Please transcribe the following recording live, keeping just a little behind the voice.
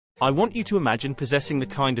I want you to imagine possessing the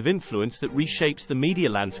kind of influence that reshapes the media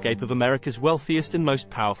landscape of America's wealthiest and most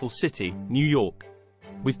powerful city, New York.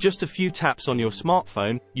 With just a few taps on your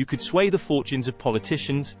smartphone, you could sway the fortunes of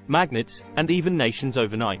politicians, magnates, and even nations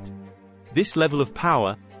overnight. This level of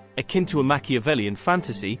power, akin to a Machiavellian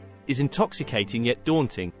fantasy, is intoxicating yet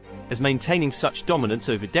daunting, as maintaining such dominance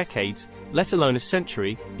over decades, let alone a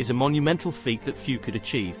century, is a monumental feat that few could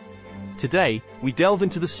achieve. Today, we delve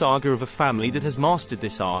into the saga of a family that has mastered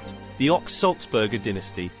this art, the Ochs-Sulzberger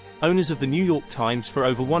Dynasty, owners of the New York Times for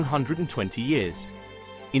over 120 years.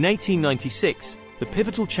 In 1896, the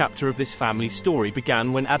pivotal chapter of this family's story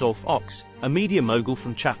began when Adolph Ochs, a media mogul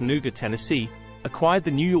from Chattanooga, Tennessee, acquired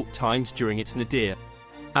the New York Times during its nadir.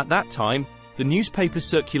 At that time, the newspaper's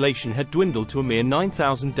circulation had dwindled to a mere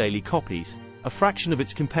 9,000 daily copies, a fraction of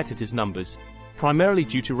its competitors' numbers, primarily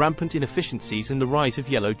due to rampant inefficiencies and the rise of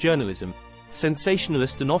yellow journalism,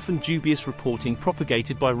 sensationalist and often dubious reporting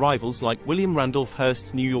propagated by rivals like William Randolph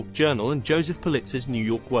Hearst's New York Journal and Joseph Pulitzer's New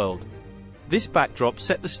York World. This backdrop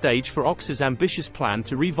set the stage for Ochs's ambitious plan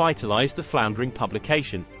to revitalize the floundering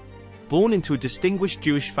publication. Born into a distinguished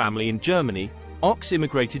Jewish family in Germany, Ochs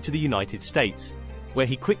immigrated to the United States, where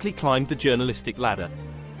he quickly climbed the journalistic ladder.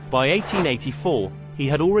 By 1884, he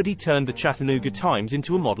had already turned the Chattanooga Times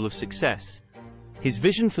into a model of success. His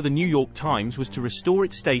vision for the New York Times was to restore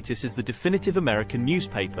its status as the definitive American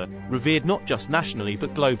newspaper, revered not just nationally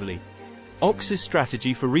but globally. Ochs's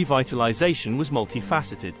strategy for revitalization was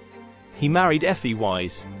multifaceted. He married Effie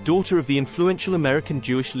Wise, daughter of the influential American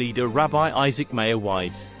Jewish leader Rabbi Isaac Mayer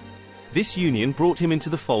Wise. This union brought him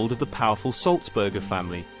into the fold of the powerful Sulzberger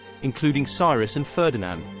family, including Cyrus and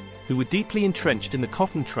Ferdinand, who were deeply entrenched in the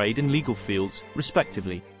cotton trade and legal fields,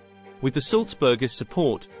 respectively. With the Sulzbergers'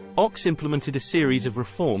 support, Ochs implemented a series of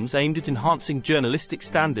reforms aimed at enhancing journalistic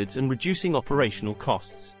standards and reducing operational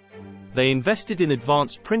costs. They invested in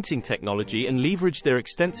advanced printing technology and leveraged their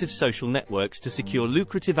extensive social networks to secure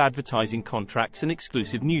lucrative advertising contracts and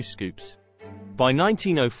exclusive news scoops. By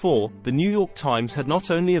 1904, the New York Times had not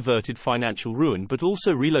only averted financial ruin but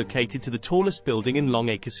also relocated to the tallest building in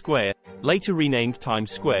Longacre Square, later renamed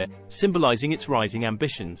Times Square, symbolizing its rising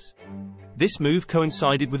ambitions. This move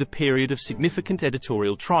coincided with a period of significant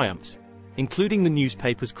editorial triumphs, including the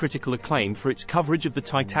newspaper's critical acclaim for its coverage of the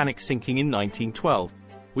Titanic sinking in 1912,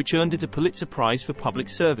 which earned it a Pulitzer Prize for public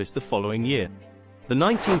service the following year. The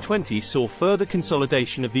 1920s saw further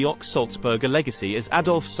consolidation of the Ochs-Sulzberger legacy as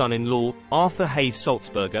Adolph's son-in-law, Arthur Hayes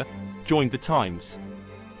Sulzberger, joined the Times.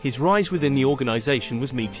 His rise within the organization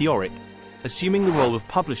was meteoric, assuming the role of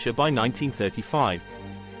publisher by 1935.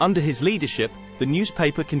 Under his leadership, the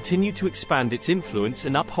newspaper continued to expand its influence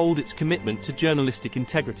and uphold its commitment to journalistic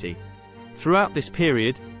integrity. Throughout this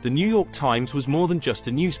period, the New York Times was more than just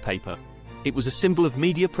a newspaper. It was a symbol of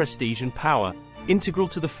media prestige and power, integral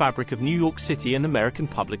to the fabric of New York City and American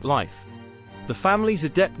public life. The family's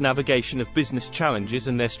adept navigation of business challenges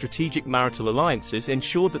and their strategic marital alliances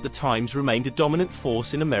ensured that the Times remained a dominant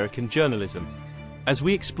force in American journalism. As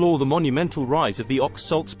we explore the monumental rise of the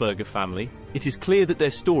Ochs-Sulzberger family, it is clear that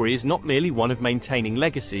their story is not merely one of maintaining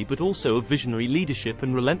legacy but also of visionary leadership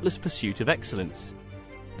and relentless pursuit of excellence.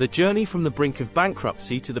 The journey from the brink of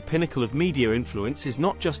bankruptcy to the pinnacle of media influence is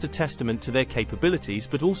not just a testament to their capabilities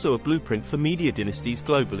but also a blueprint for media dynasties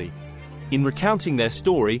globally. In recounting their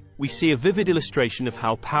story, we see a vivid illustration of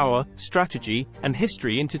how power, strategy, and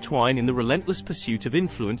history intertwine in the relentless pursuit of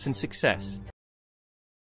influence and success.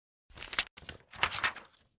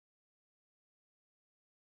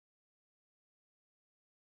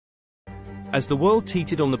 As the world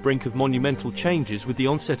teetered on the brink of monumental changes with the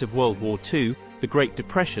onset of World War II, the Great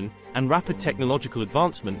Depression, and rapid technological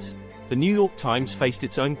advancements, the New York Times faced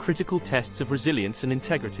its own critical tests of resilience and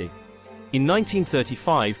integrity. In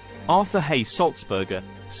 1935, Arthur Hayes Sulzberger,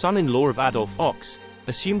 son-in-law of Adolph Ochs,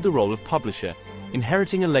 assumed the role of publisher,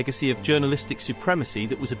 inheriting a legacy of journalistic supremacy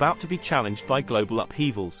that was about to be challenged by global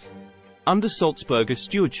upheavals. Under Sulzberger's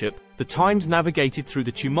stewardship, the Times navigated through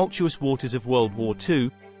the tumultuous waters of World War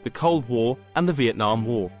II, the Cold War, and the Vietnam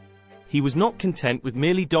War. He was not content with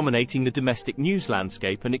merely dominating the domestic news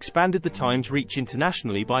landscape and expanded the Times' reach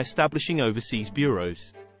internationally by establishing overseas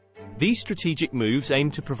bureaus. These strategic moves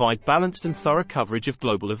aimed to provide balanced and thorough coverage of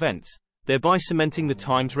global events, thereby cementing the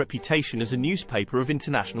Times' reputation as a newspaper of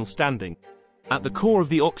international standing. At the core of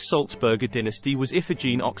the Ochs-Sulzberger dynasty was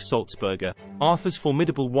Iphigene Ochs-Sulzberger, Arthur's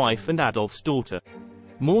formidable wife and Adolph's daughter.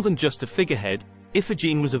 More than just a figurehead,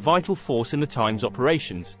 Iphigene was a vital force in the Times'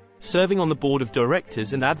 operations, serving on the board of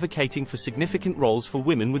directors and advocating for significant roles for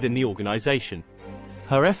women within the organization.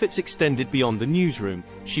 Her efforts extended beyond the newsroom.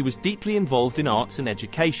 She was deeply involved in arts and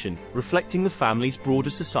education, reflecting the family's broader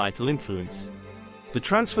societal influence. The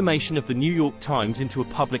transformation of the New York Times into a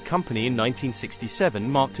public company in 1967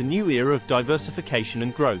 marked a new era of diversification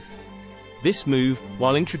and growth. This move,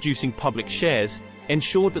 while introducing public shares,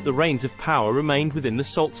 ensured that the reins of power remained within the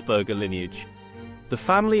Sulzberger lineage. The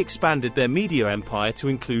family expanded their media empire to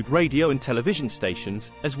include radio and television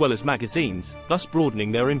stations, as well as magazines, thus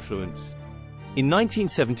broadening their influence. In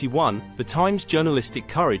 1971, the Times' journalistic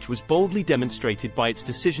courage was boldly demonstrated by its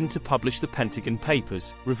decision to publish the Pentagon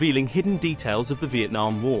Papers, revealing hidden details of the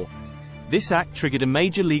Vietnam War. This act triggered a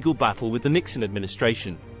major legal battle with the Nixon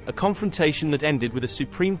administration, a confrontation that ended with a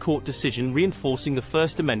Supreme Court decision reinforcing the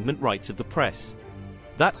First Amendment rights of the press.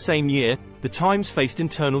 That same year, the Times faced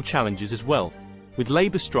internal challenges as well, with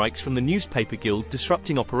labor strikes from the newspaper guild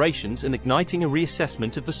disrupting operations and igniting a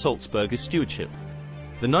reassessment of the Sulzberger stewardship.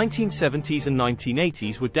 The 1970s and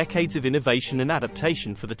 1980s were decades of innovation and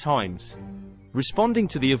adaptation for the Times. Responding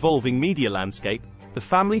to the evolving media landscape, the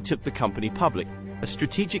family took the company public, a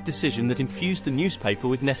strategic decision that infused the newspaper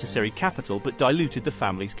with necessary capital but diluted the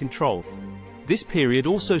family's control. This period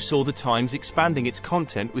also saw the Times expanding its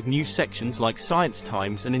content with new sections like Science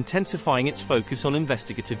Times and intensifying its focus on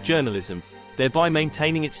investigative journalism, thereby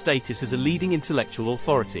maintaining its status as a leading intellectual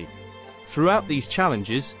authority. Throughout these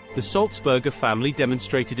challenges, the Sulzberger family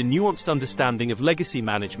demonstrated a nuanced understanding of legacy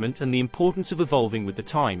management and the importance of evolving with the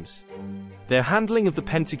times. Their handling of the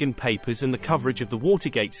Pentagon Papers and the coverage of the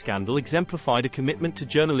Watergate scandal exemplified a commitment to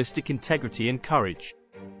journalistic integrity and courage.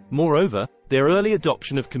 Moreover, their early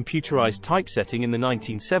adoption of computerized typesetting in the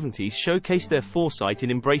 1970s showcased their foresight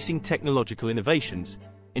in embracing technological innovations,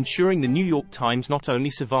 ensuring the New York Times not only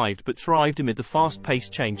survived but thrived amid the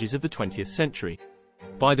fast-paced changes of the 20th century.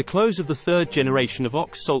 By the close of the third generation of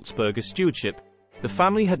Ochs and Sulzbergers stewardship, the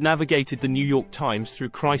family had navigated the New York Times through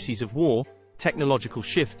crises of war, technological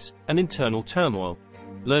shifts, and internal turmoil,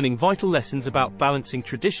 learning vital lessons about balancing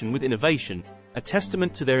tradition with innovation, a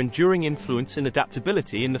testament to their enduring influence and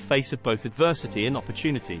adaptability in the face of both adversity and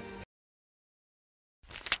opportunity.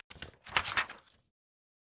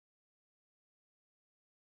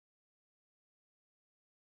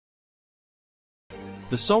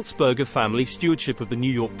 The Sulzberger family stewardship of the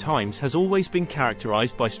New York Times has always been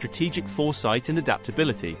characterized by strategic foresight and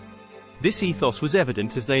adaptability. This ethos was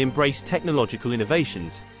evident as they embraced technological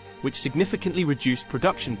innovations, which significantly reduced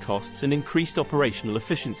production costs and increased operational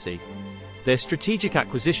efficiency. Their strategic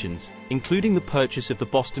acquisitions, including the purchase of the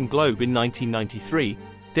Boston Globe in 1993,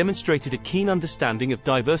 demonstrated a keen understanding of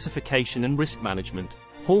diversification and risk management,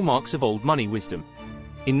 hallmarks of old money wisdom.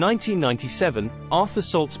 In 1997, Arthur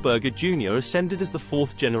Sulzberger Jr. ascended as the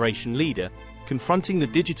fourth-generation leader, confronting the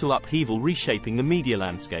digital upheaval reshaping the media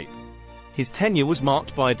landscape. His tenure was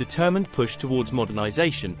marked by a determined push towards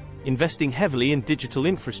modernization, investing heavily in digital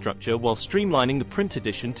infrastructure while streamlining the print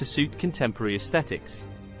edition to suit contemporary aesthetics.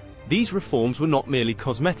 These reforms were not merely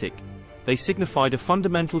cosmetic. They signified a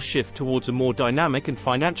fundamental shift towards a more dynamic and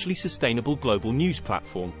financially sustainable global news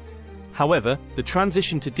platform. However, the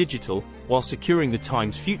transition to digital, while securing the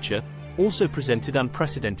Times' future, also presented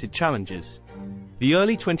unprecedented challenges. The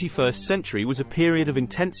early 21st century was a period of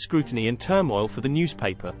intense scrutiny and turmoil for the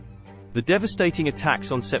newspaper. The devastating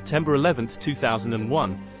attacks on September 11,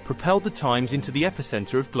 2001, propelled the Times into the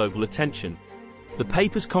epicenter of global attention. The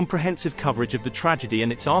paper's comprehensive coverage of the tragedy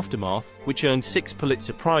and its aftermath, which earned 6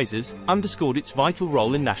 Pulitzer Prizes, underscored its vital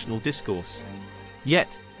role in national discourse.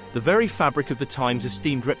 Yet, the very fabric of the Times'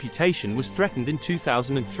 esteemed reputation was threatened in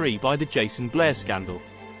 2003 by the Jason Blair scandal.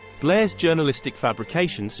 Blair's journalistic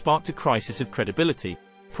fabrications sparked a crisis of credibility,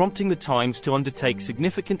 prompting the Times to undertake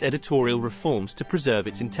significant editorial reforms to preserve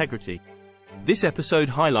its integrity. This episode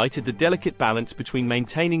highlighted the delicate balance between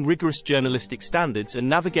maintaining rigorous journalistic standards and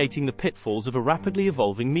navigating the pitfalls of a rapidly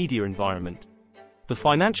evolving media environment. The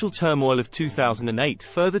financial turmoil of 2008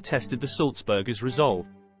 further tested the Sulzbergers' resolve.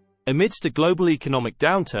 Amidst a global economic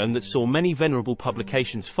downturn that saw many venerable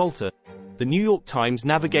publications falter, the New York Times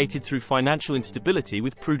navigated through financial instability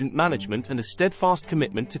with prudent management and a steadfast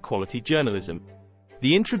commitment to quality journalism.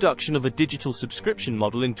 The introduction of a digital subscription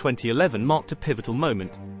model in 2011 marked a pivotal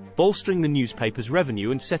moment, bolstering the newspaper's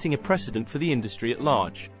revenue and setting a precedent for the industry at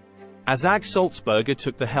large. As Ag Sulzberger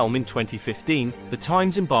took the helm in 2015, the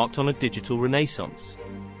Times embarked on a digital renaissance.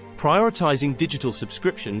 Prioritizing digital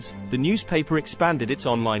subscriptions, the newspaper expanded its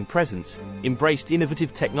online presence, embraced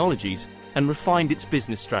innovative technologies, and refined its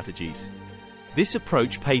business strategies. This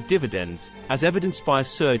approach paid dividends, as evidenced by a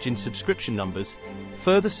surge in subscription numbers,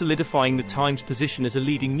 further solidifying the Times' position as a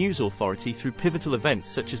leading news authority through pivotal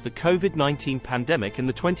events such as the COVID-19 pandemic and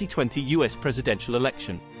the 2020 US presidential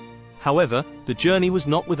election. However, the journey was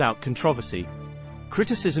not without controversy.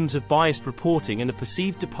 Criticisms of biased reporting and a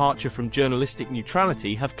perceived departure from journalistic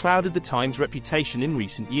neutrality have clouded the Times' reputation in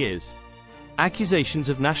recent years. Accusations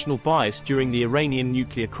of national bias during the Iranian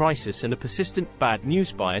nuclear crisis and a persistent bad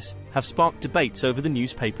news bias have sparked debates over the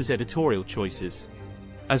newspaper's editorial choices.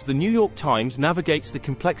 As the New York Times navigates the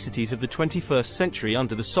complexities of the 21st century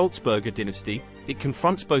under the Sulzberger Dynasty, it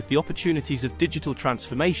confronts both the opportunities of digital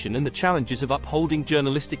transformation and the challenges of upholding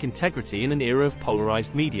journalistic integrity in an era of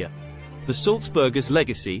polarized media. The Sulzbergers'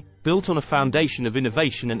 legacy, built on a foundation of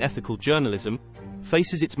innovation and ethical journalism,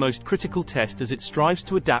 faces its most critical test as it strives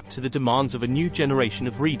to adapt to the demands of a new generation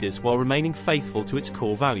of readers while remaining faithful to its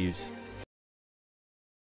core values.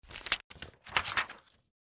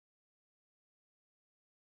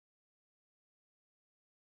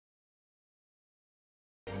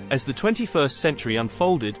 As the 21st century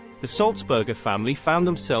unfolded, the Sulzberger family found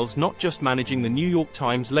themselves not just managing the New York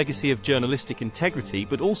Times' legacy of journalistic integrity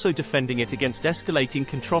but also defending it against escalating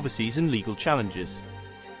controversies and legal challenges.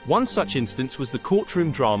 One such instance was the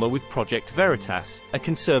courtroom drama with Project Veritas, a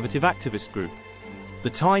conservative activist group. The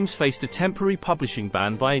Times faced a temporary publishing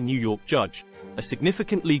ban by a New York judge, a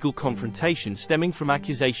significant legal confrontation stemming from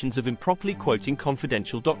accusations of improperly quoting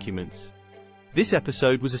confidential documents. This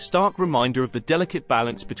episode was a stark reminder of the delicate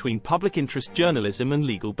balance between public interest journalism and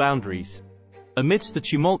legal boundaries. Amidst the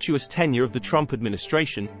tumultuous tenure of the Trump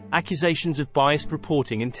administration, accusations of biased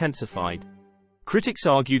reporting intensified. Critics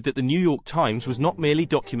argued that the New York Times was not merely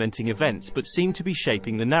documenting events but seemed to be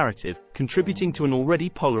shaping the narrative, contributing to an already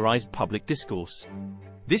polarized public discourse.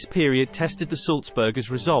 This period tested the Sulzbergers'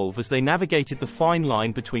 resolve as they navigated the fine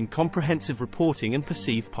line between comprehensive reporting and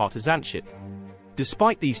perceived partisanship.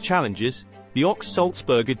 Despite these challenges, the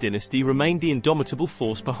Ochs-Sulzberger dynasty remained the indomitable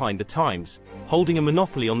force behind the Times, holding a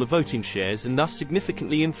monopoly on the voting shares and thus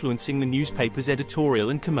significantly influencing the newspaper's editorial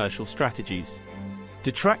and commercial strategies.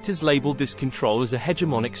 Detractors labeled this control as a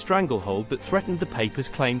hegemonic stranglehold that threatened the paper's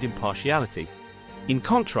claimed impartiality. In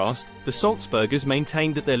contrast, the Sulzbergers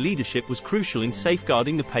maintained that their leadership was crucial in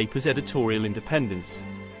safeguarding the paper's editorial independence.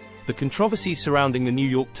 The controversies surrounding the New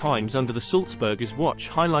York Times under the Sulzbergers' watch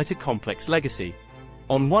highlight a complex legacy.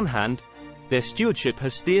 On one hand, their stewardship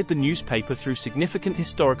has steered the newspaper through significant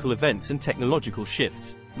historical events and technological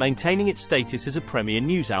shifts, maintaining its status as a premier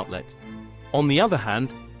news outlet. On the other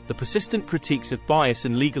hand, the persistent critiques of bias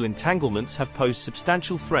and legal entanglements have posed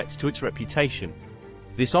substantial threats to its reputation.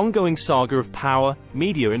 This ongoing saga of power,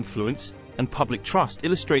 media influence, and public trust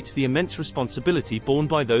illustrates the immense responsibility borne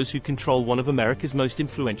by those who control one of America's most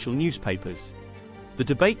influential newspapers. The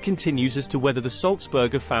debate continues as to whether the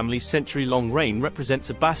Sulzberger family's century-long reign represents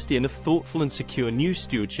a bastion of thoughtful and secure news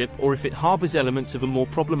stewardship or if it harbors elements of a more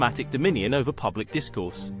problematic dominion over public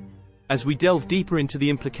discourse. As we delve deeper into the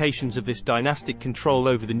implications of this dynastic control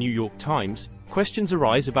over the New York Times, questions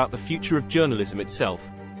arise about the future of journalism itself,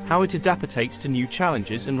 how it adaptates to new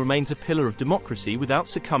challenges and remains a pillar of democracy without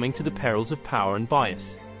succumbing to the perils of power and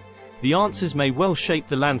bias. The answers may well shape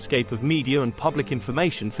the landscape of media and public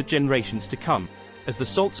information for generations to come, as the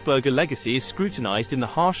Sulzberger legacy is scrutinized in the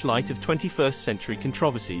harsh light of 21st century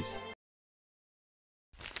controversies.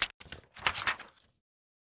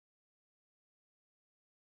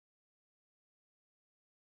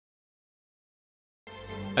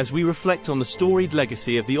 As we reflect on the storied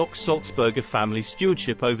legacy of the Ochs-Sulzberger family's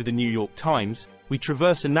stewardship over the New York Times, we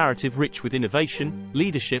traverse a narrative rich with innovation,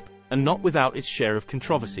 leadership, and not without its share of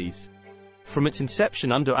controversies. From its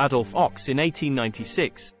inception under Adolph Ochs in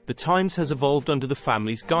 1896, the Times has evolved under the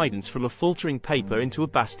family's guidance from a faltering paper into a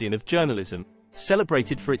bastion of journalism,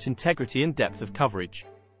 celebrated for its integrity and depth of coverage.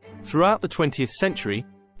 Throughout the 20th century,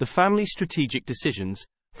 the family's strategic decisions,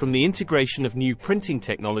 from the integration of new printing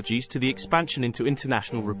technologies to the expansion into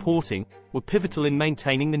international reporting, were pivotal in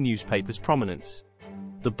maintaining the newspaper's prominence.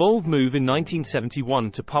 The bold move in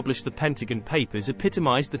 1971 to publish the Pentagon Papers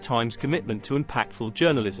epitomized the Times' commitment to impactful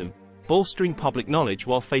journalism, bolstering public knowledge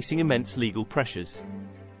while facing immense legal pressures.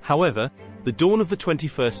 However, the dawn of the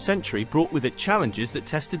 21st century brought with it challenges that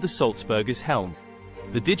tested the Sulzbergers' helm.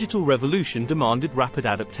 The digital revolution demanded rapid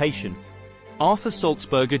adaptation. Arthur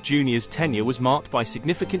Sulzberger Jr.'s tenure was marked by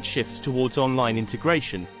significant shifts towards online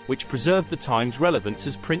integration, which preserved the Times' relevance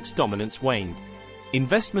as print's dominance waned.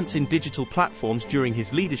 Investments in digital platforms during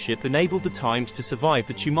his leadership enabled the Times to survive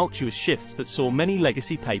the tumultuous shifts that saw many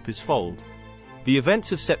legacy papers fold. The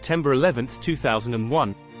events of September 11,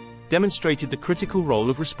 2001, demonstrated the critical role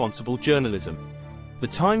of responsible journalism. The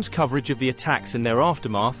Times' coverage of the attacks and their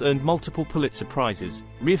aftermath earned multiple Pulitzer Prizes,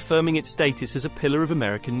 reaffirming its status as a pillar of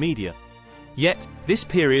American media. Yet, this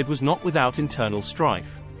period was not without internal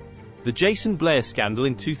strife. The Jason Blair scandal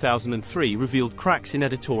in 2003 revealed cracks in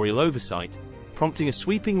editorial oversight, prompting a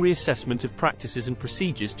sweeping reassessment of practices and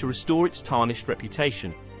procedures to restore its tarnished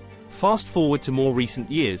reputation. Fast forward to more recent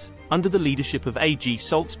years, under the leadership of A.G.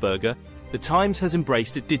 Sulzberger, the Times has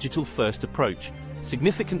embraced a digital-first approach,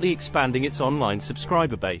 significantly expanding its online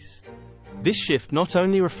subscriber base. This shift not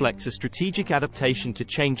only reflects a strategic adaptation to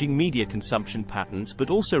changing media consumption patterns but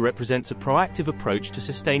also represents a proactive approach to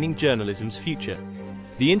sustaining journalism's future.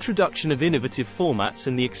 The introduction of innovative formats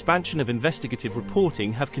and the expansion of investigative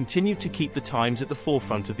reporting have continued to keep the Times at the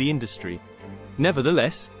forefront of the industry.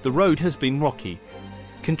 Nevertheless, the road has been rocky.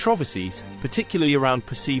 Controversies, particularly around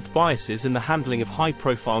perceived biases and the handling of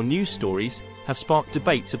high-profile news stories, have sparked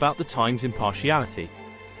debates about the Times' impartiality.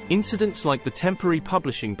 Incidents like the temporary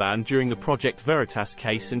publishing ban during the Project Veritas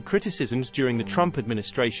case and criticisms during the Trump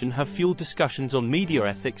administration have fueled discussions on media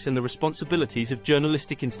ethics and the responsibilities of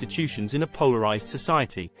journalistic institutions in a polarized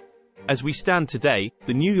society. As we stand today,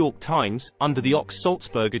 the New York Times, under the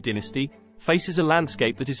Ochs-Sulzberger dynasty, faces a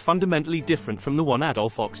landscape that is fundamentally different from the one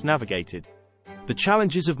Adolph Ochs navigated. The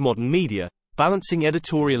challenges of modern media, balancing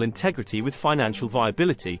editorial integrity with financial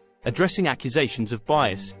viability, addressing accusations of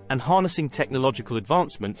bias, and harnessing technological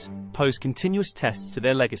advancements, pose continuous tests to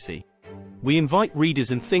their legacy. We invite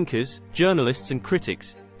readers and thinkers, journalists and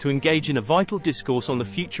critics, to engage in a vital discourse on the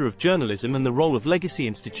future of journalism and the role of legacy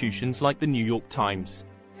institutions like the New York Times.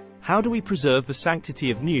 How do we preserve the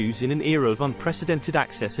sanctity of news in an era of unprecedented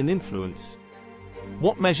access and influence?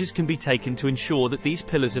 What measures can be taken to ensure that these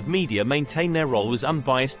pillars of media maintain their role as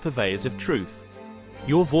unbiased purveyors of truth?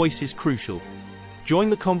 Your voice is crucial.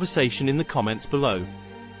 Join the conversation in the comments below.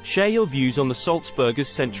 Share your views on the Sulzbergers'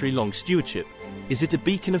 century-long stewardship. Is it a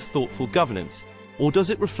beacon of thoughtful governance, or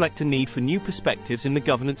does it reflect a need for new perspectives in the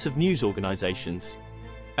governance of news organizations?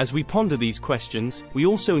 As we ponder these questions, we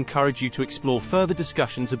also encourage you to explore further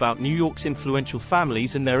discussions about New York's influential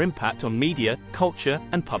families and their impact on media, culture,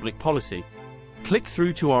 and public policy. Click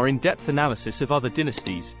through to our in-depth analysis of other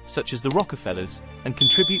dynasties, such as the Rockefellers, and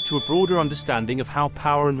contribute to a broader understanding of how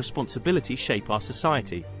power and responsibility shape our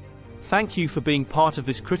society. Thank you for being part of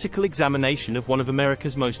this critical examination of one of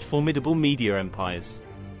America's most formidable media empires.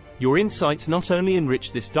 Your insights not only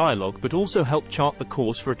enrich this dialogue but also help chart the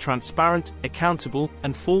course for a transparent, accountable,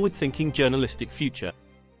 and forward-thinking journalistic future.